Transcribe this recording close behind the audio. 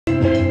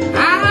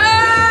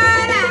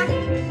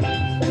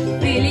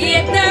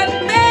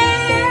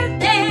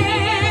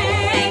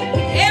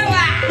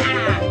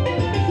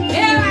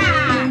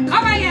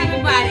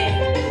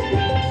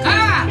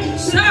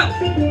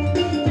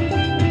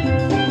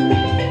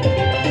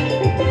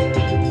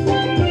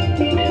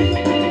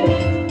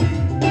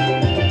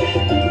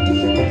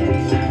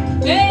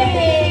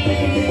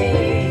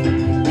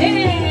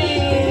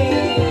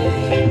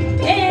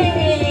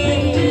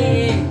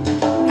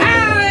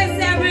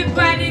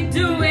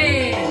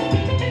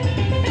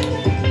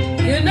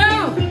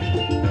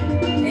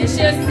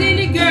your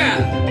silly girl.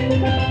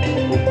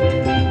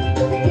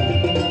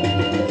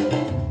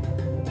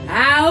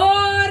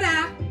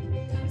 Ahora,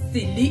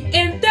 silly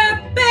in the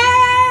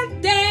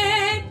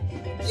building.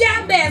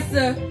 Yeah,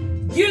 Bessa,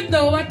 you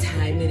know what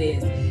time it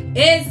is.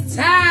 It's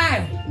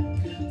time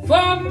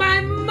for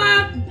my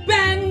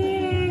mukbang.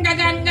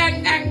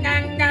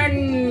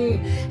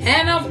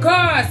 And of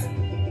course,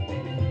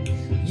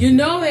 you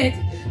know it,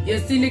 your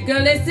silly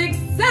girl is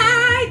excited.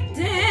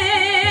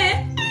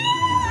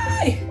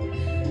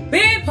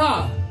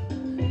 People,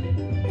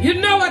 you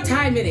know what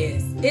time it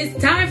is. It's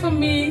time for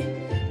me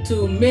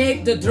to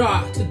make the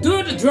draw, to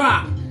do the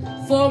draw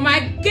for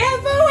my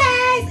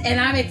giveaways. And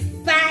I'm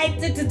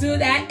excited to do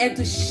that and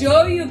to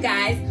show you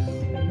guys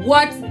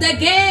what's the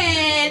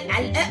game.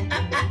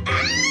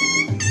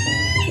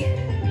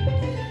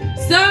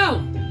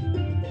 So,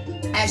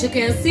 as you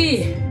can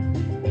see,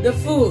 the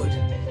food,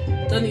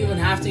 don't even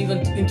have to even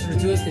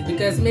introduce it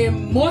because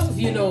most of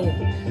you know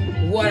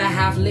what I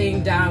have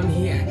laying down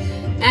here.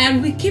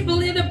 And we keep a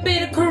little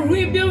bit of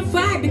Caribbean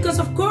vibe because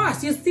of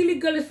course your silly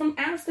girl is from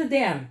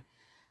Amsterdam.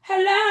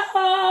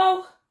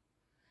 Hello.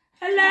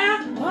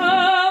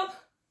 Hello.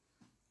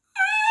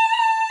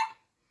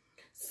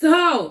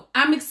 So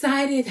I'm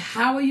excited.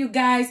 How are you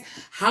guys?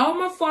 How are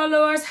my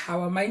followers? How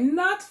are my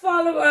not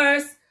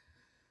followers?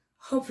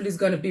 Hopefully it's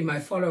gonna be my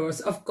followers,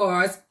 of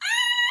course.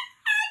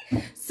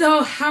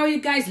 So how are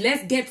you guys?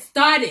 Let's get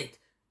started.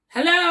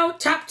 Hello,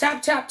 chop,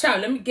 chop, chop,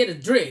 chop. Let me get a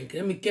drink.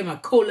 Let me get my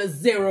Cola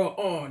Zero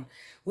on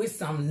with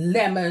some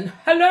lemon.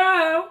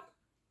 Hello.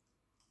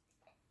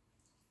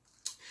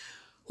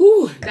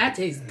 Ooh, that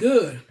tastes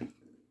good.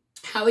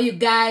 How are you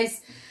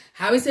guys?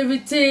 How is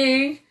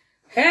everything?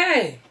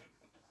 Hey,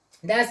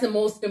 that's the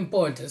most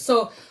important.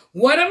 So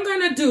what I'm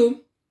gonna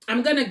do,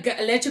 I'm gonna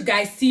let you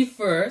guys see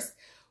first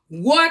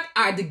what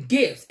are the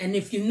gifts. And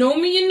if you know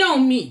me, you know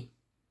me.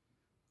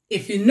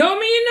 If you know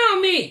me, you know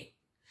me.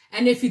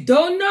 And if you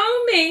don't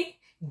know me,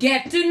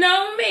 get to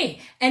know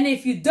me. And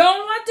if you don't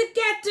want to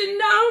get to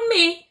know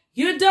me,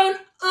 you don't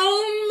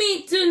own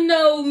me to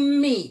know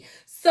me.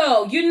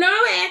 So, you know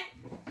it.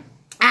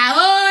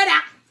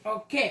 Ahora.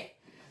 Okay.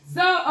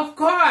 So, of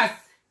course,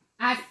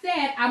 I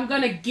said I'm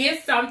going to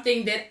give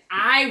something that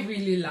I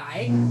really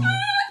like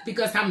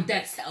because I'm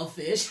that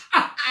selfish.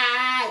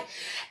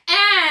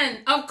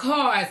 And, of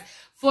course,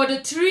 for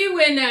the 3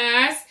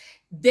 winners,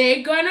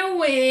 they're going to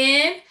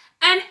win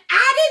an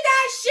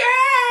Adidas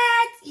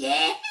shirt.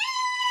 Yeah.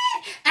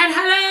 And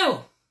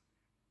hello.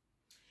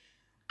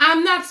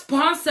 I'm not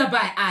sponsored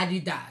by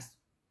Adidas.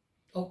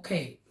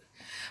 Okay.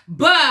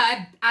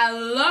 But I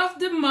love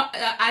the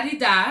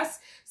Adidas.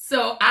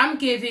 So I'm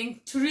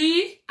giving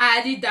 3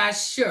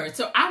 Adidas shirts.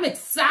 So I'm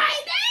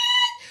excited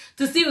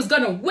to see who's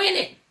going to win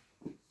it.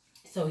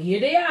 So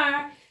here they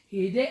are.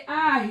 Here they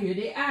are. Here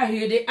they are.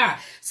 Here they are.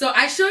 So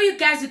I show you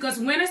guys because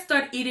when I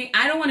start eating,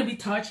 I don't want to be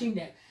touching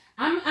them.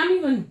 I'm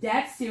even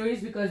that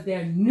serious because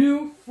they're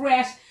new,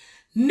 fresh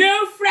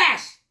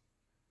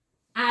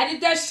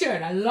Adidas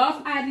shirt. I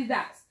love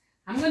Adidas.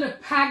 I'm going to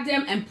pack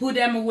them and put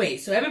them away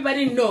so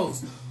everybody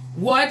knows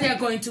what they're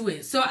going to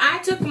win. So I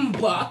took a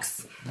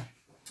box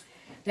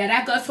that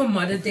I got for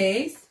Mother's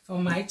Day for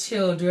my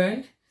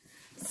children,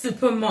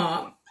 Super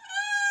Mom.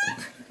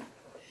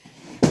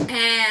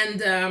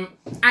 And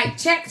I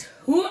checked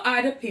who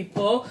are the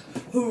people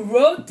who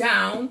wrote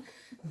down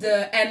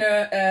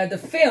the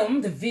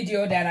film, the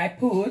video that I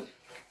put.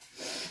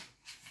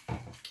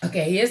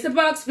 Okay, here's the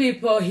box,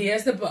 people.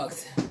 Here's the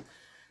box.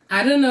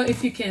 I don't know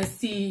if you can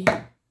see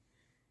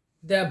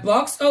the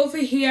box over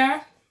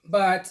here,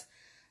 but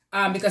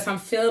because I'm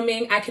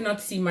filming, I cannot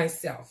see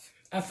myself.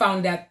 I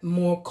found that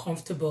more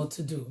comfortable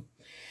to do.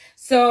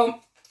 So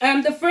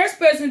the first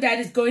person that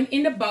is going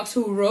in the box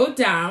who wrote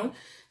down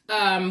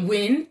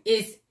win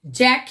is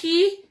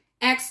Jackie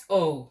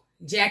XO.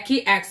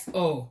 Jackie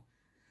XO.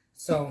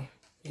 So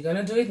you're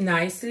gonna do it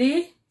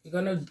nicely. You're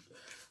gonna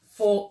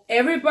for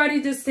everybody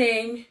the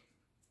same.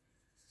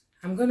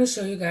 I'm gonna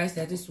show you guys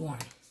that is one.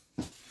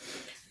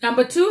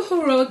 Number 2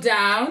 who wrote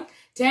down,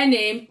 their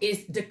name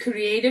is The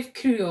Creative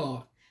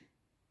Creole.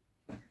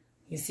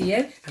 You see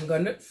it? I'm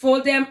gonna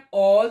fold them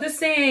all the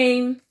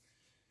same.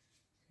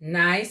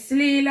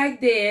 Nicely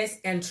like this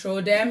and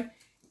throw them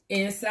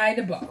inside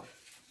the bowl.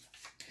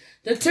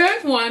 The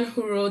third one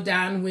who wrote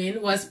down win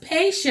was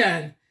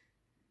Patient.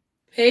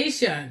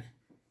 Patient.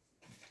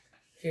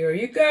 Here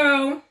you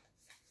go.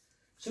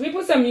 Should we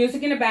put some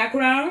music in the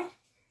background?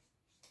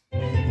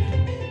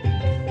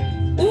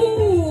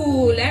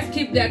 Ooh, let's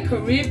keep that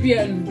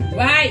Caribbean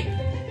vibe.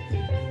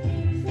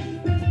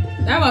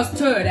 That was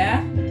third,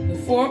 eh? The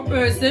 4th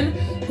person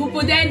who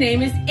put their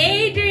name is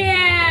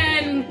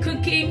Adrian.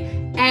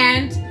 Cooking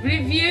and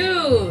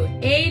Review.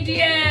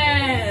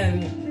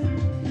 Adrian.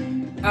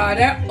 Oh,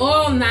 they're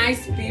all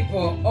nice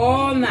people.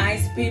 All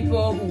nice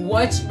people who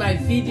watch my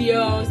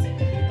videos.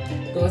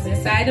 Goes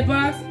inside the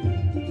box.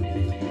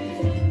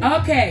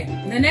 Okay,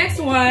 the next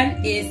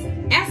one is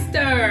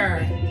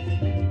Esther.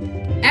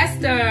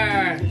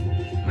 Esther.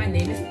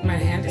 My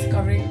hand is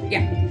covering.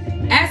 Yeah.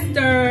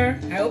 Esther.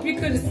 I hope you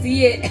couldn't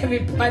see it,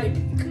 everybody,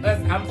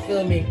 because I'm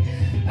filming.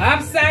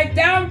 Upside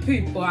down,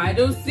 people. I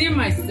don't see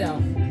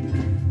myself.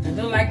 I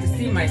don't like to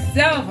see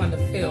myself on the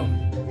film.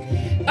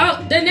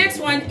 Oh, the next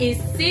one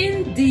is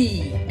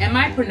Cindy. Am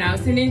I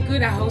pronouncing it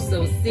good? I hope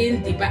so,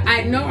 Cindy. But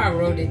I know I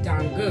wrote it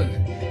down good.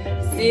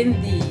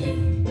 Cindy.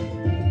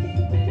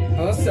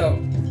 Also,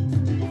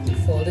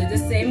 folded the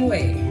same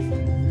way.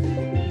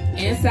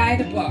 Inside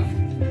the box.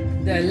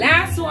 The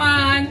last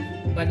one,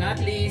 but not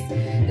least,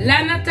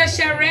 La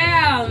Natasha.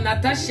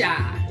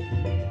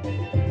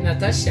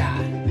 Natasha,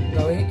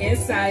 going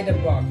inside the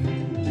box.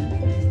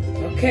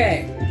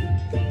 Okay.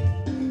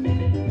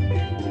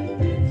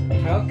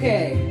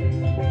 Okay.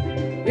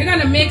 We're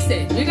gonna mix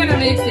it. We're gonna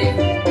mix it.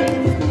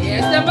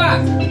 Here's the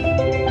box.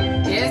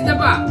 Here's the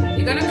box.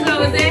 You're gonna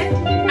close it,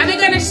 and we're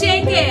gonna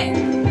shake it.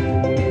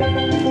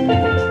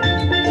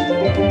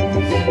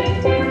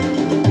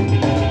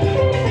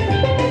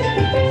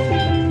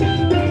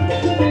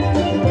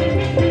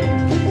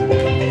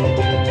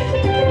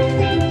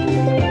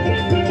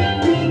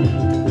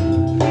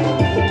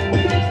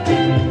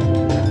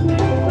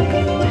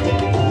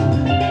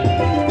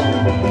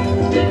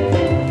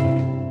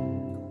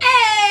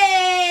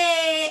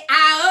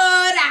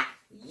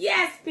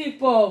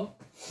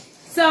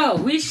 So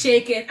we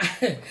shake it.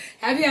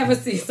 Have you ever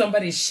seen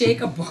somebody shake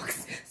a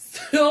box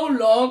so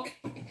long?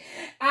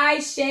 I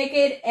shake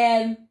it,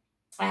 and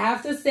I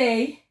have to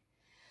say,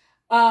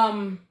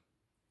 I'm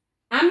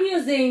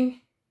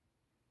using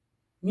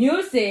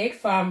music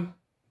from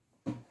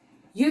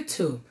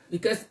YouTube,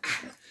 because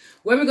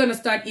when we're gonna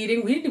start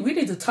eating, we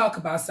need to talk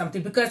about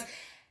something, because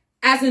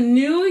as a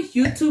new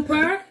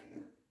YouTuber,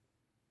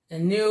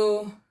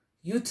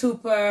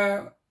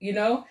 you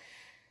know,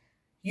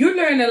 you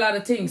learn a lot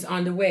of things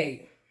on the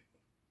way.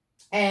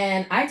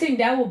 And I think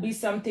that will be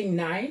something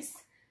nice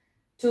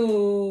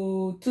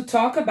to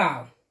talk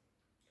about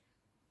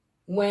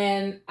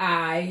when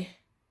for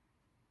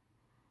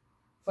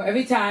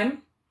every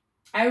time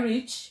I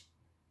reach,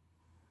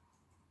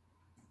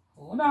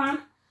 hold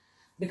on,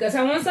 because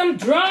I want some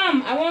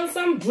drum. I want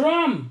some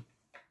drum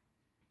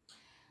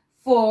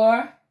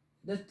for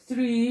the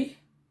three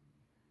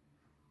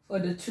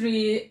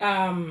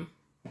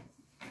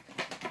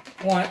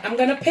one I'm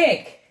gonna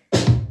pick.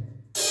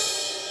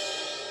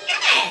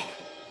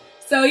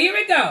 So here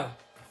we go.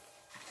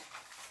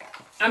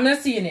 I'm not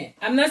seeing it.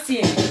 I'm not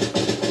seeing it.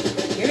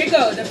 Here we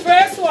go. The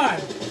first one.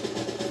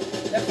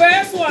 The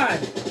first one.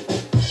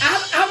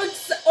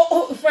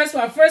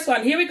 First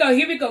one. Here we go.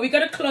 Here we go. We're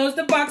gonna close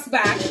the box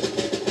back.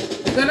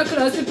 We're gonna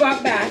close the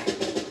box back.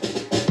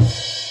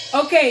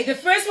 Okay, the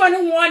first one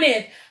who won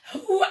it.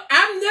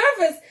 I'm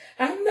nervous.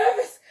 I'm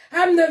nervous.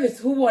 I'm nervous.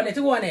 Who won it?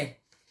 Who won it?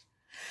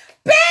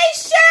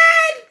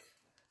 Patient!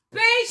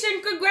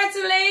 Patient,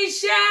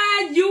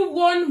 congratulations! You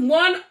won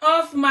one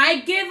of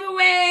my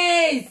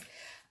giveaways.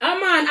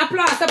 Come on,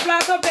 applause,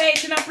 applause for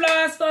Patient,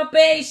 applause for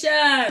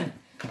Patient.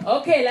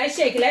 Okay, let's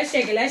shake it, let's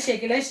shake it, let's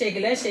shake it, let's shake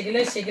it, let's shake it,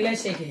 let's shake it,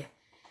 let's shake it.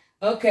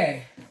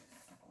 Okay.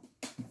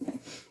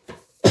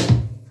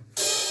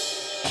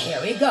 Here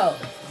we go.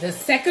 The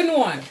second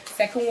one.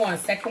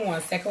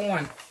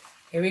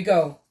 Here we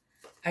go.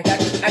 I got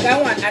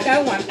one.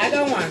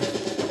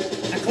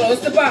 I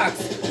closed the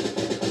box.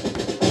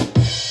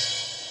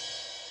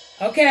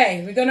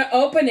 Okay, we're gonna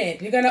open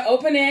it. We're gonna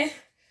open it.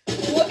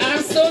 Ooh,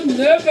 I'm so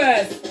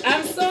nervous.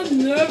 I'm so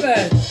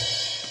nervous.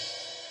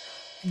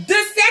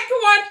 The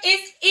second one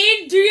is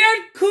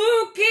Adrian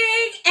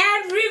Cooking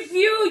and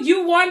Review.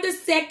 You won the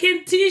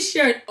second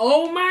t-shirt.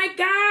 Oh my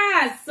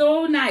God,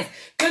 so nice.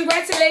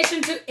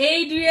 Congratulations to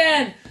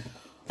Adrian.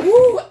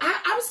 Ooh,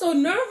 I'm so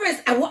nervous.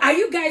 Are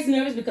you guys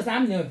nervous? Because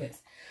I'm nervous.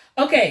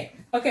 Okay.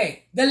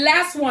 The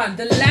last one,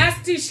 the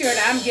last t-shirt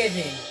I'm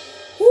giving.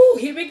 Ooh,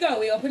 here we go.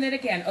 We open it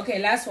again. Okay,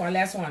 last one.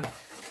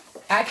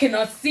 I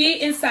cannot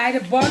see inside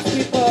the box,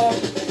 people.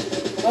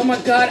 Oh my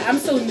God, I'm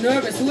so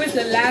nervous. Who is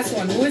the last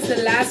one? Who is the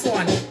last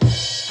one?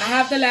 I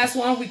have the last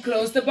one. We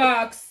close the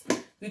box.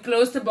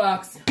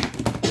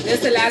 There's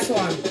the last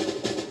one.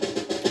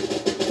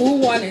 Who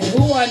won it?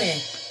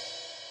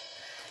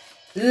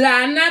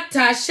 La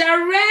Natasha.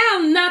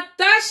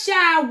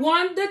 Natasha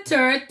won the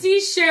third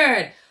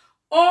t-shirt.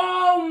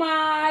 Oh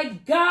my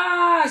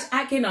gosh,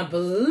 I cannot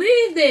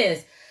believe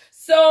this.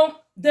 So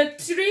the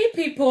three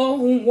people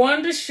who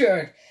won the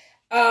shirt,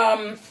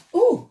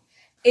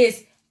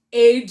 is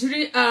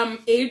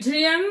Adrian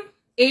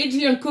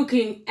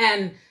Cooking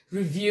and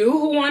Review,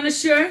 who won a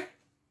shirt.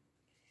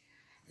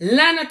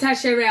 La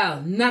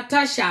Natasha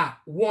Natasha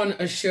won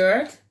a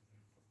shirt,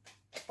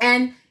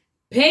 and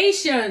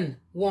Patient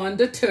won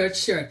the third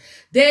shirt.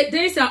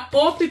 These are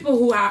all people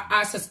who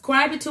are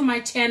subscribing to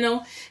my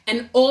channel,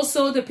 and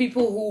also the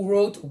people who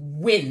wrote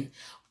win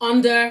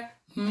under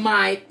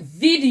my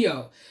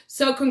video.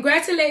 So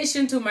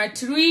congratulations to my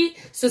 3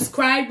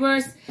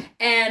 subscribers,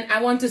 and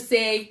I want to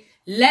say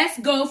let's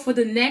go for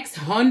the next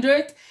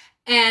 100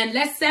 and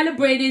let's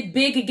celebrate it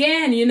big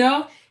again. You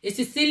know, it's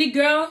a silly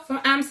girl from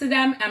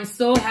Amsterdam. I'm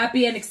so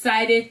happy and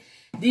excited.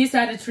 These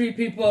are the 3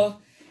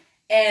 people,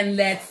 and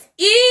let's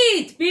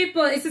eat,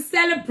 people. It's a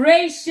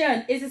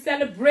celebration.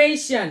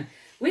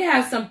 we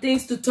have some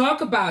things to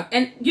talk about.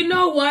 And you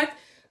know what?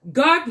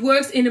 God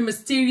works in a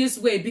mysterious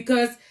way,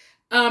 because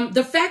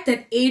the fact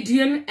that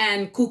Adrian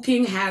and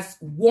cooking has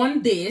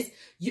won this,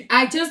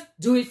 I just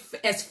do it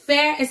as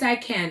fair as I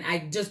can. I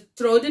just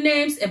throw the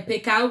names and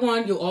pick out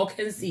one you all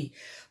can see.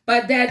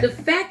 But that the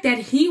fact that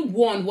he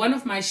won one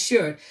of my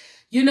shirts,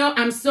 you know,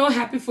 I'm so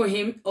happy for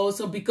him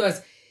also,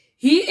 because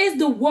he is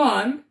the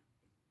one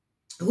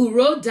who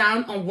wrote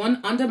down on one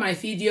under my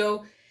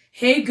video,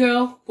 hey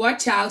girl,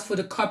 watch out for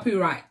the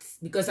copyrights,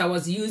 because I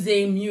was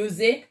using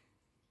music.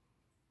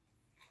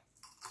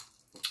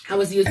 I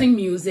was using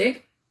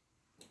music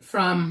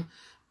from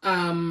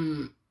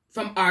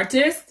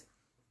artists.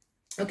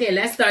 Okay,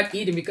 let's start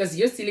eating, because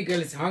your silly girl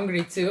is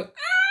hungry too.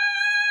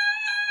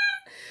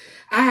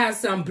 I have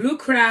some blue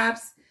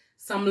crabs,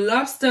 some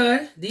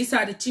lobster. These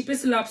are the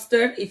cheapest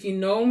lobster. If you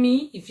know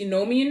me, you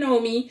know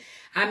me.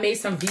 I made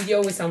some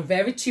video with some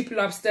very cheap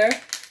lobster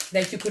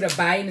that you could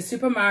buy in the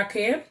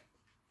supermarket,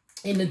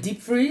 in the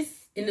deep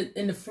freeze,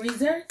 in the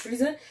freezer.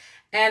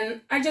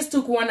 And I just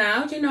took one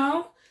out, you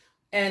know,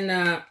 and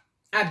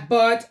I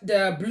bought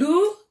the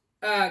blue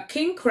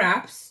king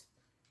crabs.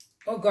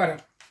 Oh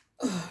God,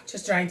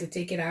 just trying to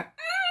take it out.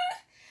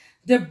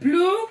 The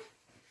blue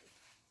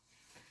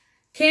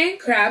king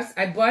crabs,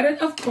 I bought it,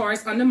 of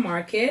course, on the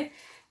market.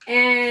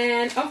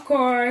 And of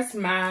course,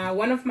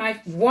 one of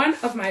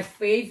my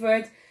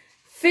favorite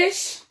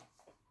fish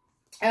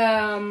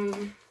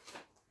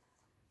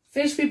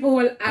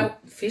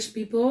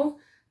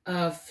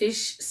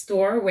fish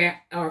store,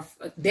 where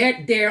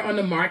they're on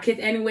the market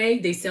anyway.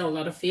 They sell a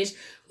lot of fish.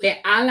 Where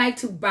I like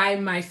to buy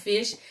my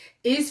fish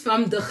is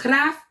from de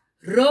Graaf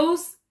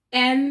Roos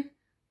en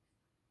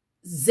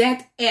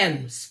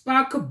ZN,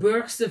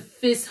 Spakenburgse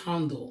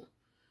Vishandel.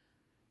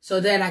 So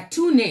there are like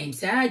two names.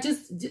 There are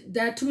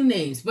two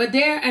names. But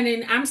there and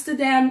in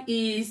Amsterdam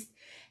East,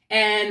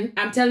 and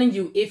I'm telling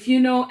you, if you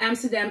know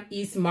Amsterdam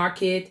East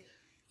Market,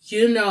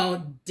 you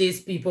know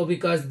these people,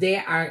 because they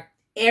are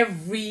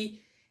every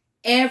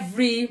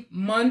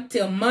month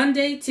till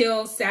Monday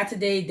till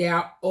Saturday, they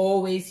are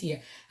always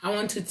here. I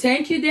want to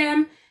thank you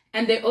them,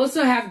 and they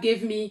also have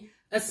given me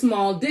a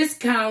small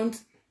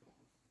discount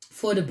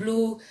for the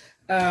blue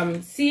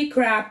sea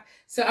crab.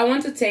 So I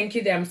want to thank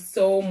you them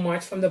so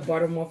much from the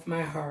bottom of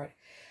my heart.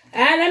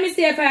 And let me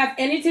see if I have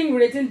anything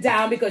written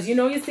down, because you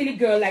know your silly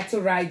girl like to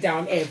write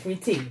down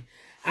everything.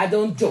 I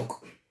don't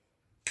joke.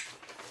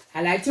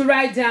 I like to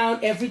write down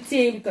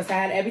everything, because I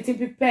had everything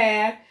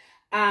prepared.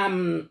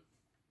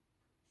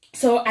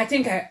 So I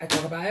think I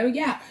talk about it.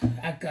 Yeah,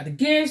 I got the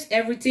gifts,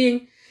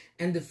 everything,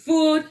 and the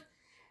food.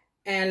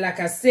 And like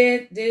I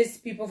said, these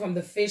people from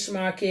the fish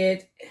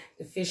market,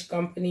 the fish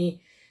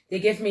company, they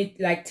gave me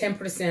like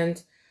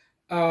 10%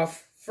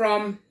 off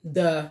from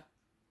the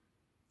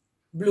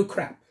blue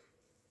crab.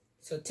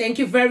 So thank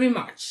you very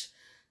much.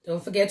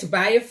 Don't forget to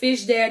buy your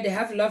fish there. They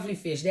have lovely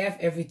fish. They have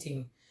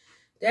everything.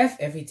 They have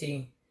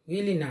everything.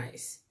 Really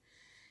nice.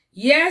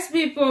 Yes,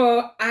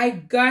 people, I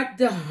got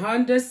the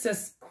 100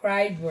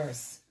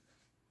 subscribers.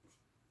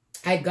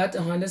 I got the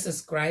 100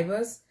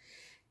 subscribers,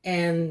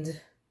 and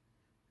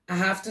I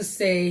have to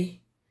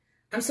say,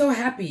 I'm so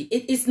happy.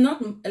 It's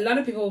not, a lot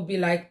of people will be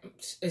like,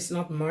 it's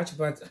not much,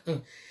 but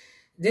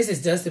this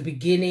is just the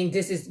beginning.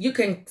 This is, you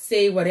can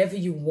say whatever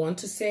you want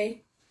to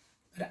say,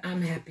 but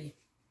I'm happy,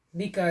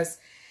 because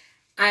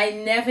I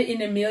never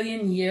in a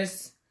million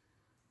years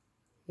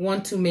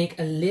want to make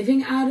a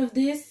living out of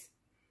this.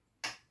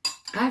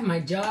 I have my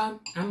job.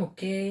 I'm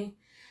okay.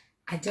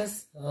 I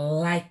just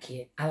like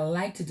it. I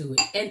like to do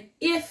it. And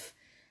if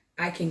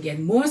I can get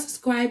more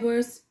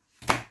subscribers,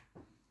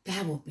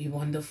 that would be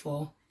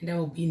wonderful. And that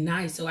would be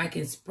nice, so I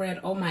can spread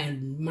all my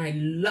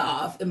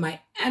love and my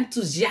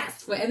enthusiasm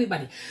for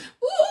everybody.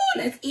 Ooh,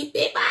 let's eat,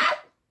 people.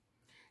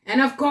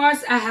 And of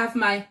course, I have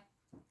my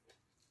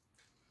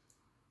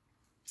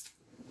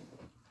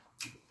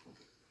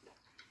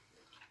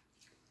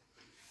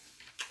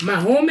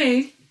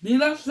homemade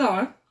beef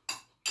sauce.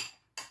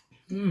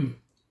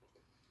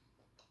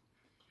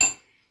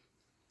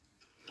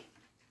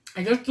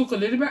 I just took a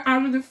little bit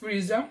out of the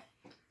freezer.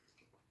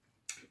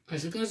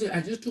 As you can see, I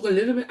just took a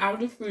little bit out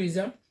of the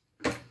freezer,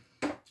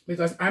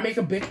 because I make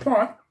a big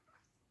pot.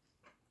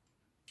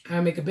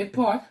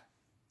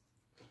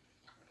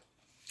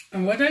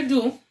 And what I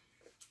do,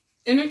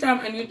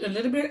 anytime I need a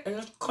little bit, I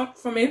just cut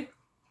from it.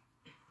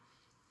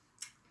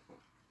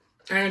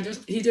 And I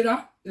just heat it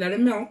up, let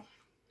it melt.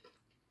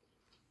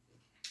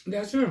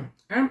 That's it.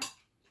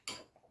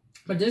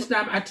 But this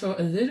time I throw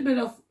a little bit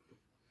of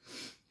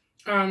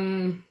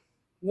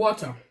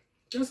water,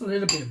 just a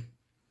little bit,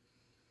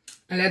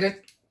 and let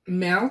it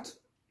melt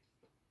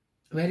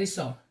very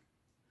soft.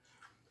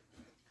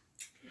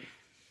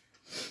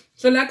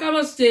 So like I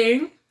was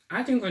saying,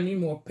 I think I need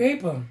more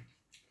paper.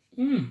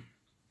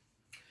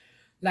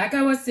 Like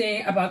I was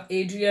saying about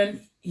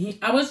Adrian,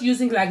 I was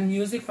using like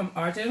music from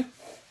artists,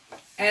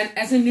 and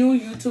as a new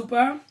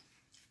YouTuber,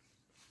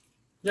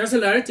 there's a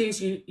lot of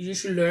things you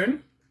should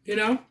learn, you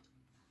know.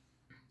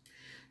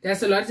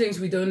 There's a lot of things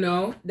we don't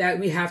know that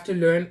we have to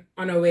learn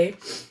on our way.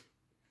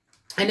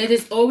 And it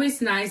is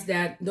always nice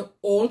that the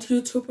old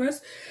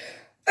YouTubers...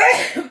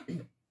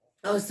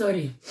 oh,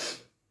 sorry.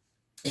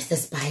 It's the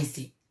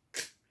spicy.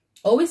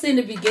 Always in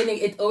the beginning,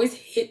 it always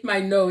hit my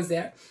nose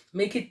there.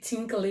 Make it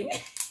tinkling.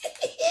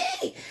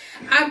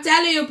 I'm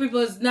telling you, people,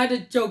 it's not a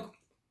joke.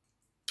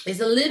 It's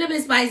a little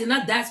bit spicy.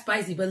 Not that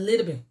spicy, but a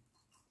little bit.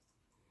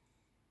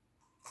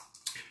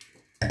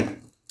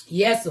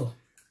 Yes, sir.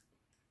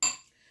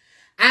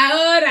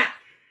 Ahora.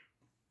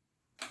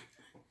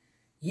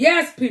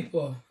 Yes,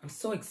 people. I'm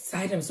so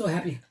excited. I'm so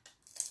happy.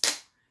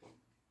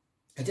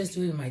 I just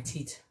do it with my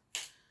teeth.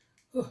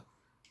 Oh.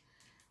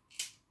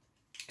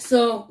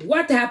 So,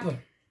 what happened?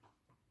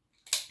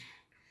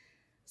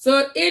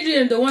 So,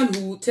 Adrian, the one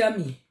who tell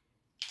me,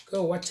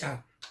 go watch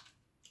out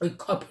with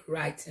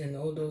copyright and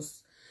all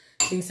those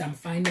things I'm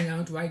finding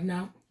out right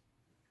now.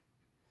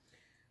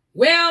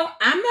 Well,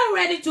 I'm not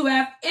ready to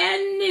have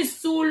any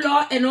sue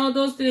law and all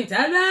those things.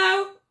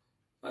 Hello?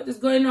 What is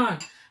going on?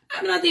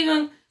 I'm not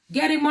even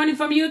getting money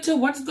from YouTube.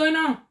 What's going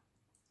on?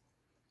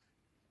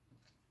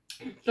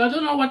 So I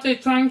don't know what they're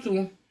trying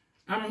to.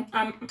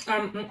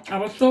 I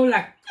was so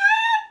like,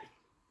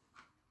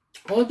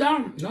 hold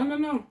on.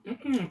 No.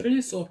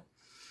 Please, so.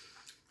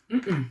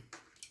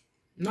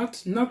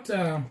 Not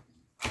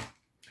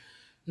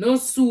no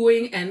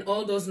suing and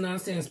all those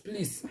nonsense,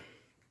 please.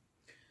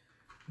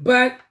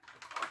 But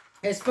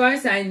as far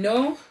as I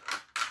know,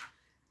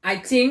 I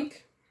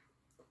think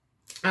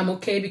I'm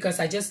okay because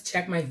I just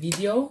checked my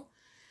video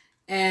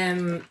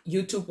and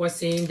YouTube was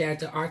saying that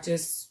the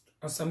artist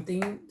or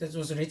something that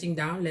was written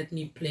down, let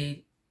me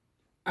play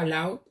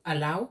allow,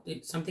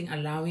 something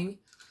allowing.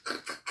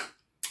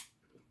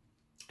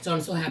 So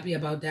I'm so happy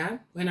about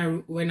that when I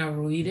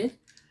read it.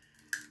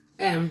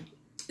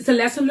 It's a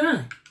lesson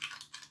learned.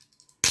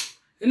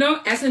 You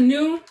know, as a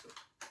new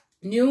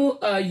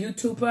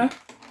YouTuber,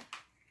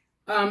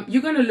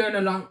 you're gonna learn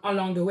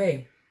along the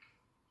way.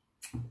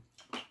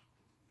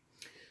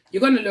 You're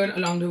gonna learn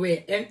along the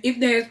way, and if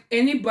there's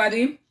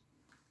anybody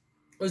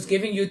who's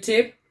giving you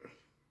tip,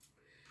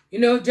 you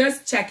know,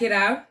 just check it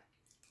out.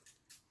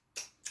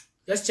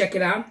 Just check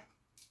it out,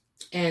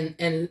 and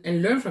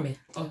learn from it.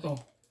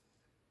 Also.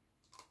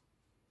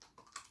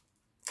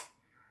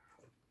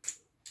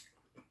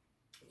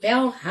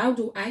 Well, how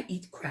do I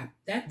eat crab?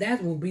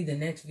 That will be the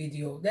next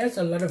video. There's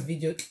a lot of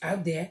videos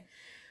out there.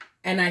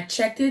 And I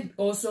checked it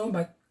also,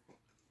 but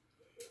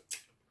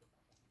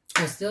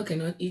I still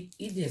cannot eat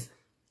this.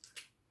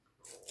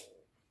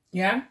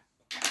 Yeah?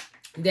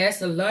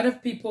 There's a lot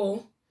of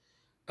people,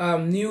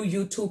 new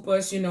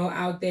YouTubers, you know,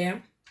 out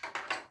there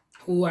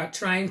who are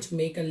trying to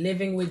make a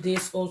living with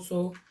this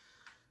also.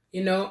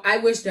 You know, I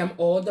wish them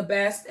all the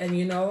best, and,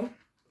 you know,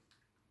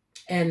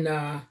 and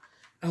I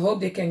hope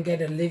they can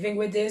get a living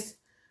with this.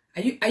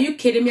 Are you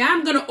kidding me?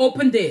 I'm gonna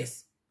open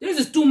this. This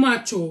is too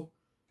much, oh.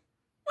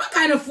 What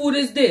kind of food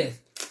is this?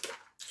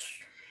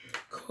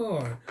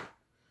 God.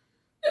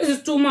 This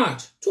is too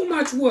much. Too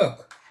much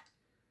work.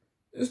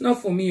 It's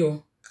not for me,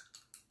 oh.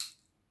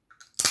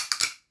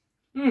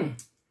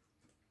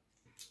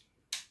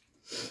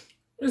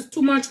 It's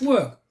too much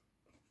work.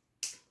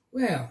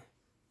 Well,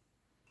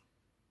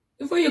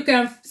 before you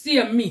can see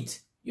a meat,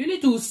 you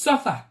need to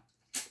suffer.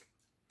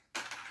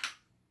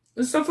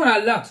 You suffer a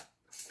lot.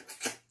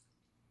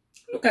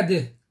 Look at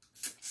this.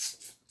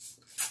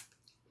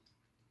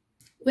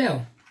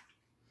 Well,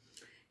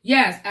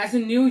 yes, as a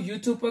new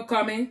YouTuber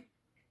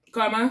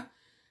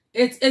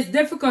it's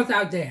difficult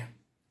out there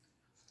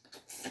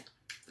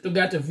to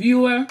get a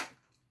viewer,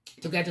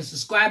 to get a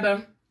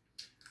subscriber.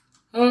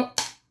 Oh,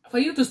 for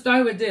you to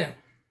start with this,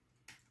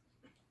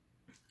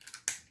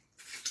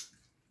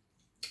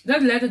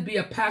 just let it be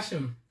a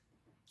passion,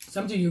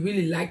 something you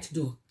really like to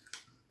do.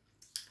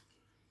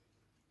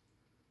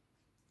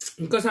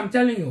 Because I'm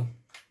telling you,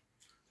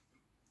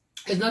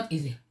 it's not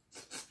easy.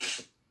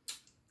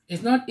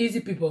 It's not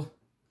easy, people.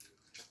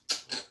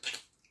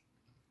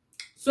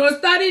 So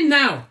starting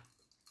now,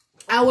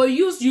 I will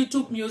use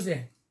YouTube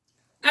music.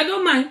 I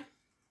don't mind.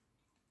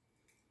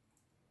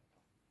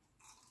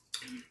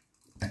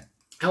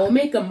 I will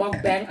make a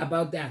mukbang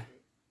about that.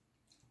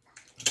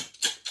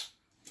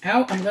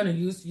 How I'm going to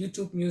use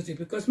YouTube music.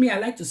 Because me, I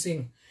like to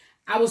sing.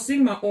 I will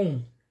sing my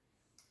own.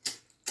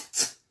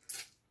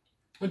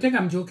 I think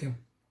I'm joking.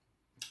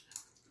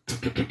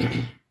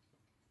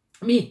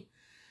 Me,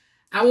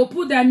 I will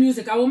put that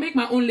music. I will make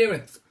my own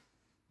lyrics.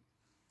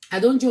 I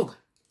don't joke.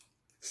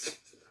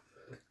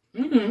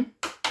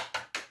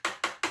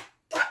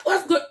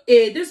 What's good?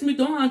 Hey, this me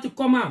don't want to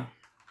come out.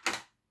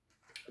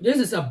 This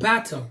is a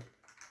battle.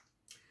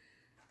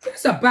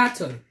 This is a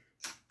battle.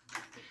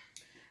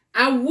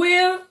 I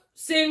will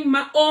sing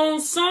my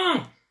own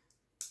song.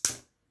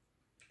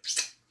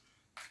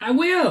 I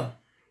will.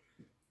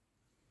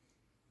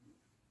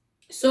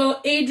 So,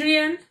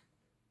 Adrian,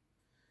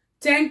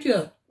 thank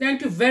you.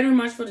 Thank you very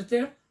much for the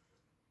tip.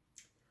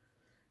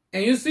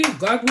 And you see,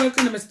 God works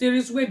in a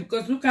mysterious way,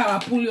 because look how I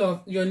pull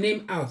your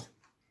name out.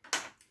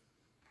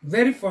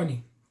 Very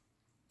funny.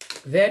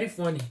 Very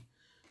funny.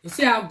 You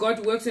see how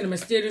God works in a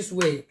mysterious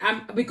way.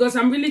 Because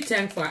I'm really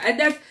thankful. And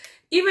that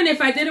Even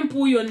if I didn't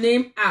pull your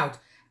name out,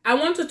 I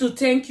wanted to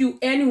thank you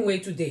anyway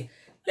today.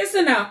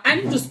 Listen now, I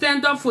need to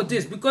stand up for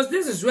this because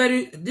this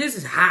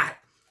is hard.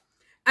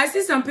 I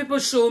see some people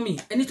show me.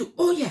 I need to,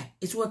 oh yeah,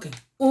 it's working.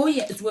 Oh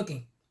yeah, it's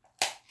working.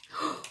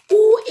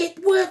 Oh,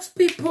 it works,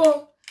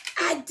 people.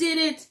 I did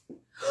it.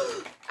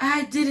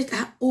 I did it.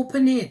 I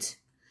opened it.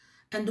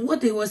 And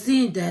what they were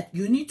saying that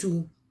you need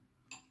to,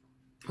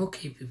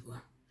 okay, people.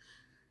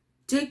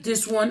 Take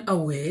this one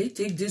away.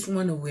 Take this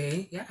one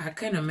away. Yeah, I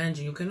can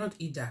imagine. You cannot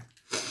eat that.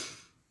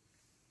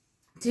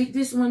 Take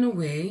this one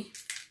away.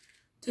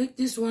 Take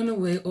this one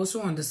away.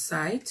 Also on the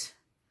side.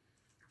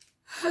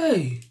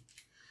 Hey.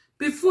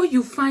 Before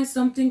you find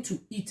something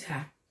to eat,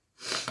 huh?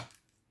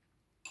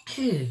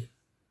 Hey.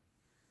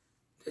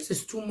 This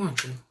is too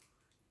much.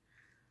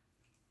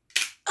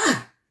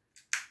 Ah.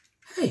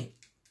 Hey.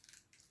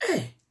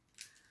 Hey.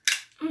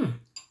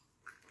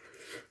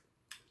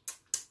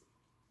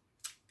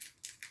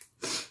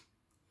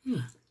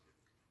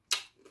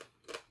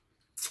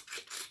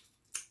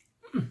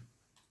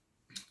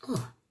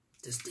 Oh,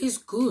 this tastes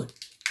good.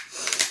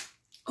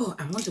 Oh,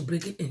 I want to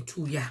break it in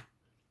two, yeah.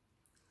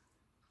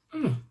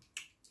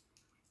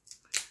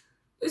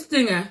 This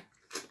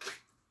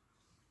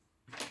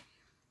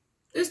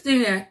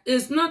thing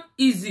is not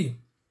easy.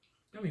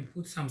 Let me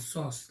put some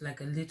sauce,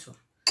 like a little.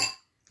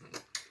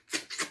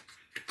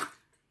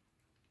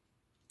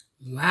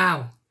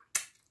 Wow.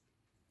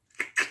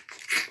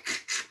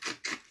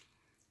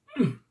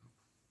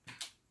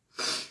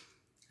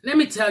 Let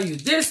me tell you,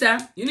 this,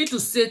 you need to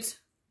sit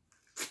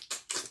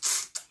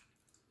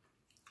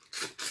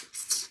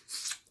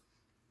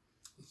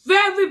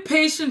very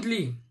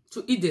patiently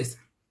to eat this.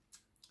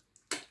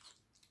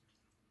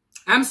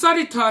 I'm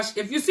sorry, Tosh.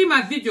 If you see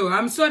my video,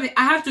 I'm sorry.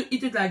 I have to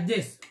eat it like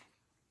this.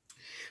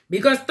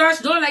 Because Tosh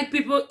don't like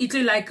people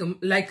eating like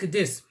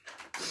this.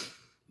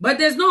 But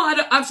there's no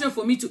other option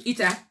for me to eat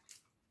it.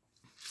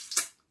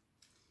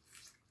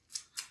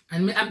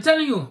 And I'm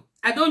telling you,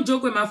 I don't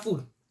joke with my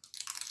food.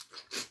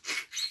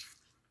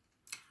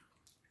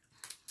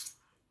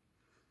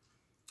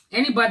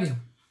 Anybody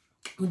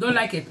who don't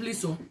like it,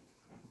 please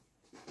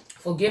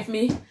forgive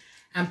me.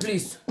 And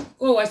please,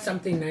 go watch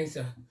something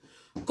nicer.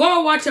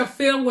 Go watch a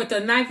film with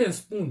a knife and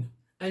spoon.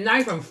 A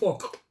knife and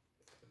fork.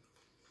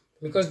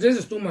 Because this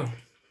is too much.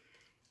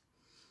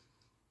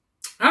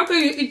 How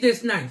can you eat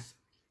this nice?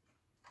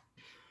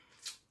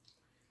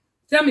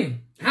 Tell me,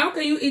 how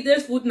can you eat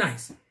this food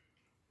nice?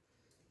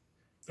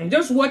 I'm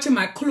just watching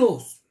my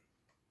clothes.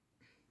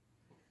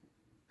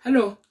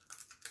 Hello.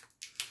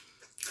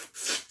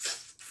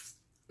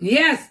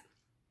 Yes.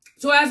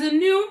 So as a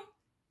new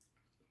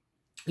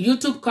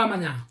YouTube comer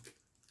now,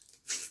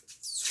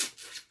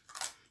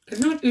 it's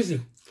not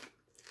easy.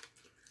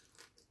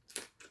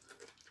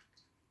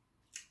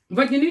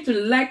 But you need to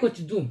like what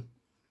you do.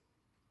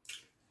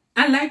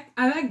 I like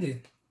this.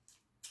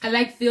 I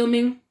like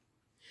filming.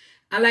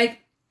 I like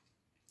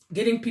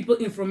getting people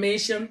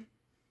information.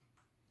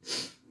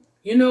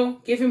 You know,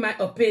 giving my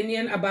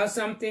opinion about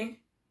something.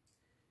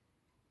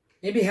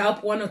 Maybe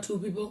help one or two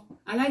people.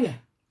 I like that.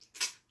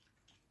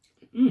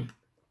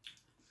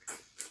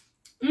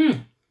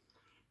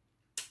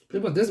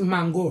 People, this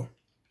mango.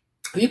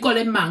 We call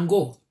it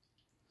mango.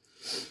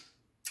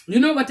 You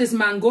know what is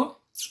mango?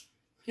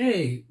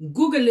 Hey,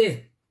 Google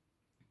it.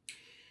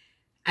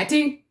 I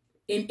think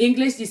in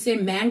English you say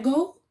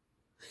mango.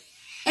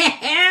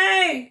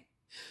 Hey,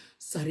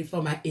 sorry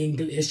for my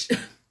English.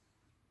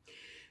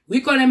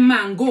 We call it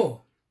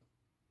mango.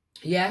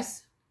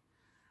 Yes.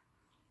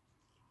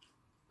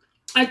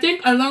 I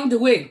think along the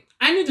way,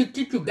 I need to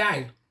teach you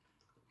guys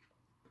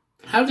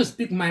how to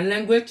speak my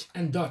language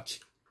and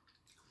Dutch.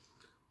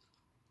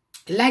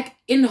 Like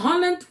in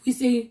Holland, we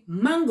say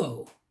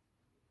mango.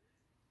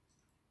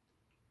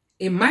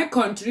 In my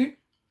country,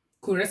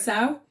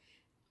 Curaçao,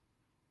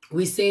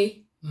 we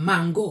say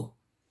mango.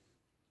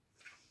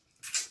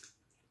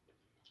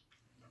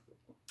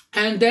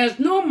 And there's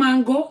no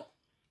mango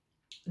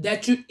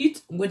that you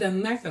eat with a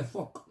knife and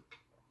fork.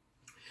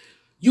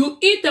 You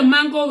eat the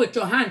mango with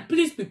your hand.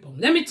 Please, people,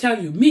 let me tell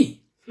you,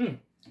 me.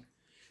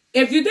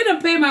 If you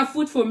didn't pay my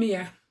food for me,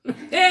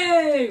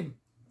 hey,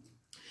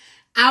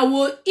 I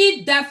will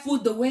eat that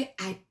food the way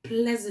I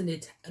pleasant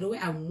it, the way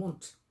I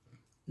want.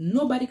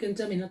 Nobody can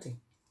tell me nothing.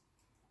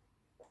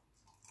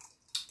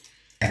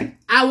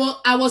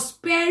 I will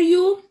spare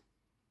you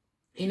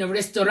in a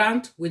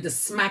restaurant with the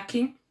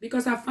smacking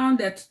because I found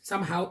that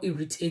somehow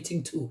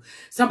irritating too.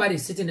 Somebody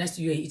sitting next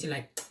to you and eating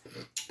like,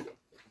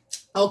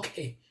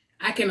 okay,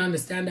 I can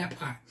understand that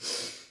part.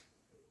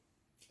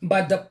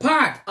 But the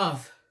part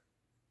of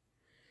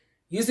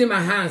using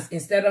my hands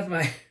instead of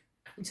my,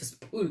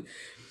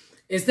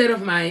 instead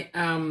of my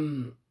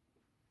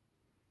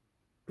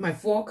my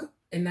fork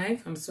and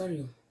knife, I'm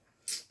sorry.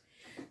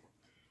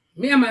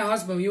 Me and my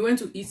husband, we went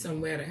to eat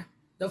somewhere.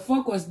 The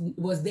fork was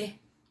there.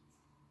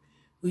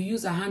 We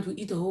use our hand to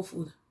eat the whole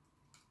food.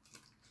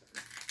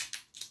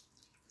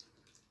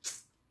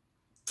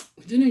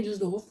 We didn't use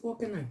the whole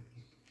fork and knife.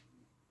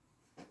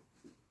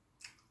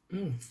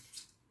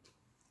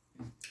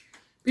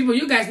 People,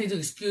 you guys need to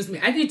excuse me.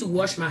 I need to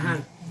wash my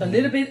hand a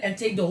little bit and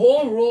take the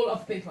whole roll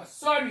of paper.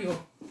 Sorry,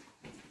 yo.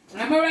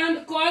 I'm around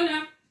the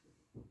corner.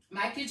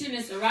 My kitchen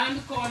is around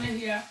the corner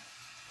here.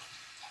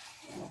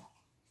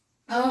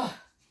 Oh,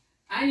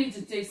 I need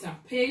to take some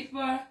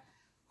paper.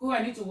 Oh,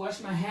 I need to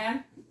wash my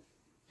hand.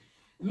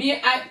 Me,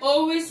 I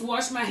always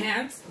wash my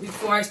hands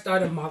before I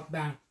start a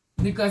mukbang.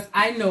 Because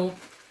I know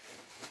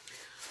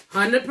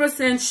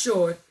 100%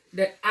 sure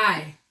that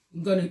I'm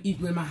going to eat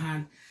with my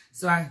hand.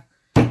 So I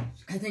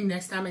think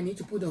next time I need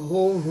to put a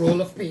whole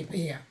roll of paper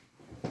here.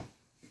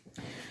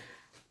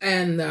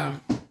 And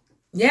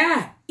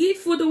yeah, eat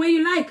food the way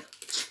you like.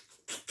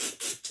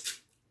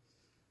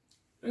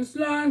 As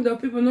long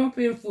as people not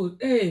paying food.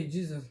 Hey,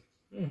 Jesus.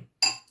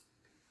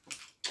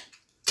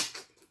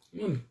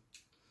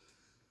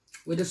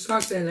 With the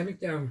sauce, let me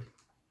tell you,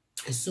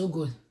 it's so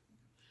good.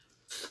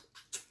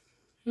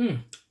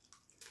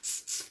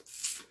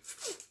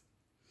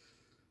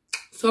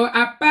 So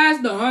I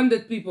passed the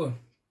 100 people.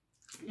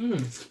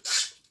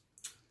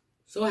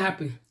 So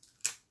happy.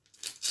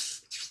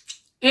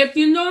 If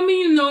you know me,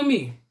 you know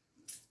me.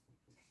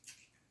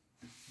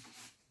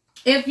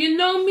 If you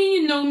know me,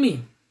 you know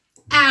me.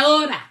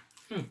 Ahora.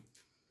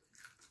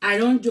 I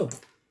don't joke.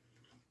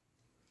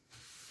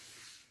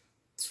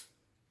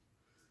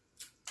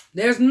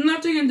 There's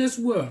nothing in this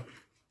world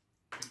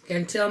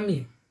can tell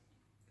me,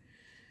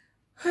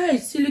 hey,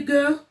 silly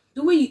girl,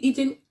 the way you're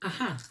eating,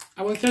 I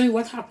will tell you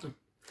what happened.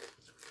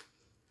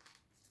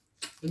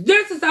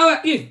 This is how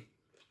I eat.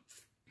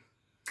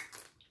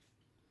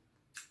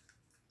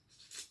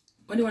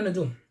 What do you want to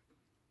do?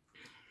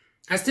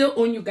 I still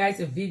owe you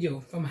guys a video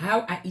from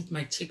how I eat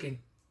my chicken.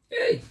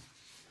 Hey.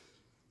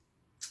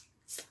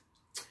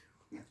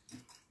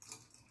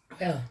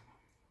 Well,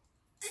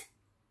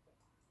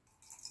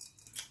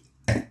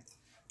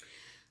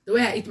 the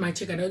way I eat my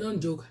chicken, I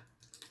don't joke.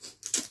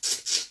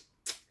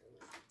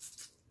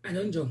 I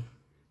don't joke.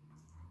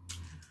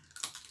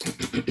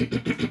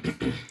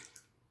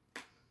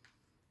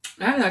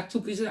 I have like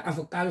 2 pieces of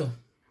avocado.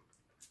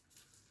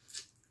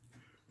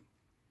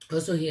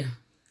 Also here.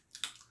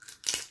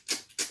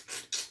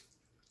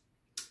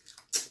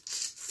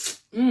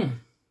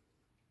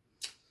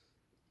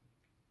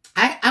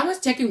 I was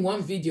checking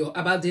one video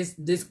about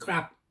this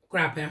crap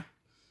here.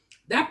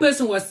 That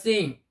person was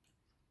saying,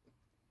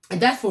 and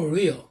that's for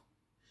real.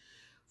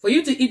 For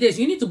you to eat this,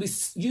 you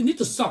need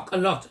to suck a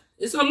lot.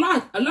 It's a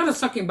lot of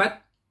sucking, but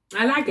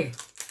I like it.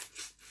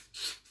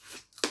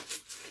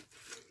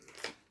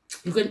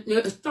 You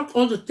can suck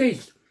all the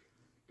taste.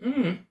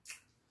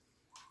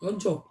 Don't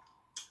joke.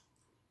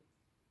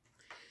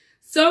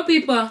 So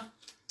people,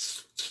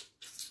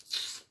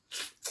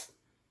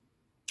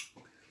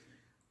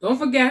 don't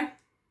forget,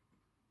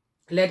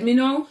 let me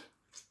know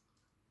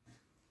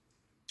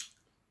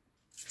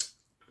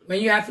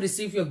when you have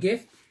received your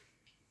gift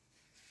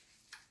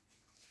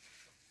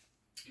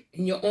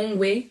in your own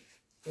way.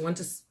 You want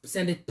to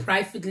send it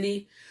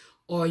privately,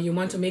 or you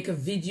want to make a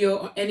video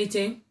or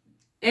anything.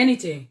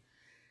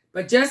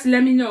 But just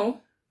let me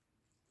know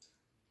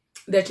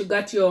that you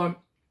got your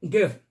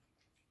gift.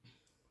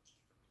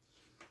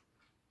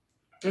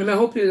 And I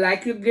hope you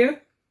like your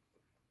gift.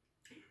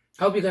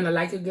 I hope you're going to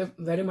like your gift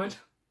very much.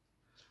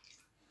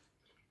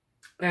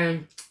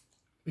 And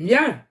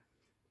yeah,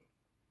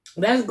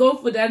 let's go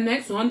for that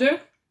next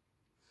 100.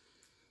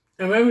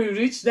 And when we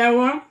reach that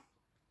one,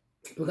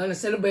 we're going to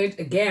celebrate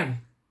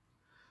again.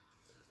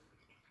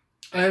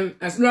 And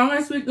as long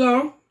as we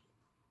go,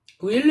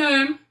 we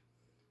learn.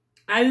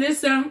 I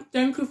listen.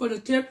 Thank you for the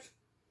tips.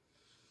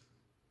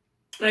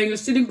 And your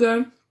city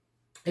girl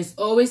is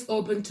always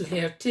open to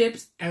hear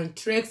tips and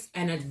tricks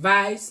and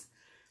advice.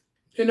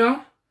 You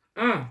know?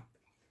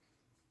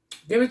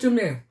 Give it to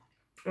me.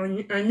 I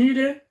need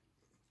it.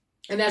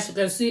 And as you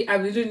can see, I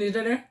really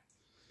needed it.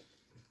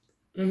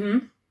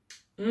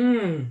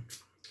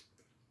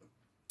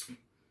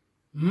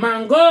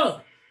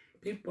 Mango.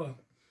 People.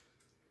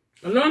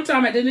 A long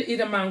time I didn't eat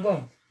a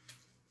mango.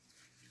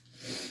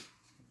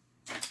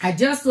 I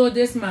just saw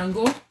this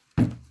mango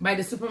by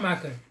the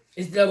supermarket.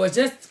 They were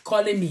just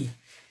calling me,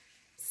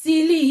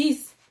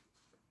 Silis.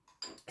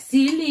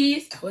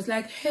 I was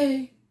like,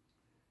 hey,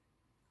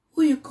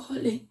 who you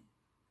calling?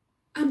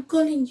 I'm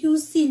calling you,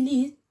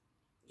 Silis.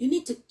 You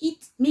need to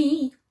eat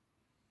me.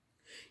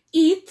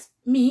 Eat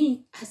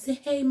me. I say,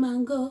 hey,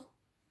 mango,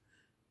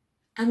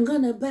 I'm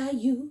gonna buy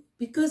you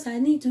because I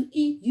need to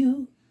eat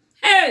you.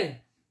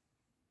 Hey!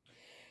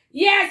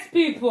 Yes,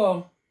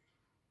 people.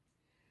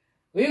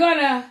 We're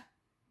gonna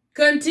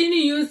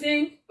continue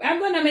using. I'm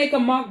gonna make a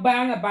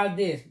mukbang about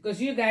this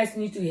because you guys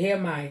need to hear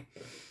my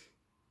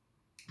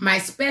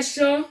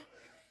special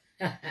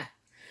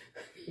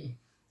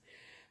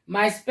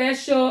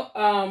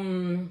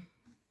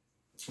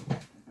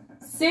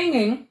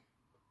singing.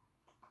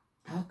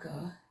 Oh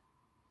God.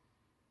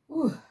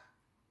 Ooh.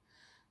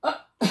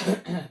 Oh.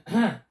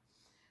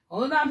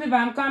 Hold on, people.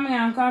 I'm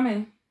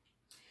coming.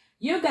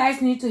 You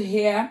guys need to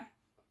hear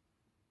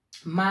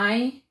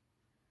my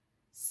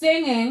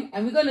singing,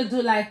 and we're gonna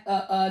do like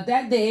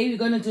that day we're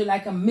gonna do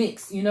like a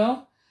mix, you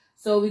know.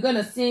 So we're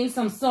gonna sing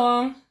some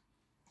song.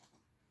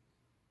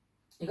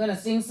 We're gonna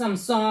sing some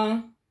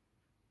song.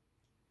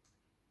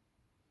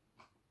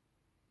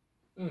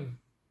 We're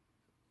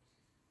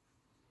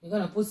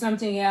gonna put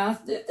something else.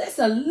 There's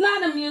a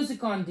lot of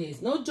music on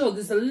this. No joke,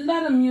 there's a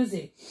lot of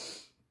music.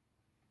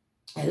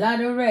 A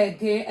lot of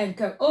reggae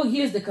and oh,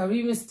 here's the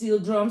Caribbean steel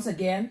drums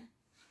again.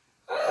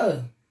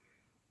 Oh,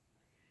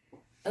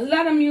 a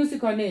lot of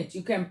music on it.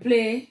 You can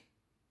play.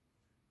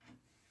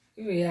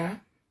 Here we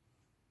are.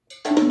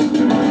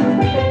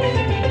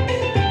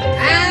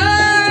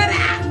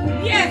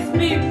 Ahora, yes,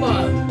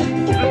 people.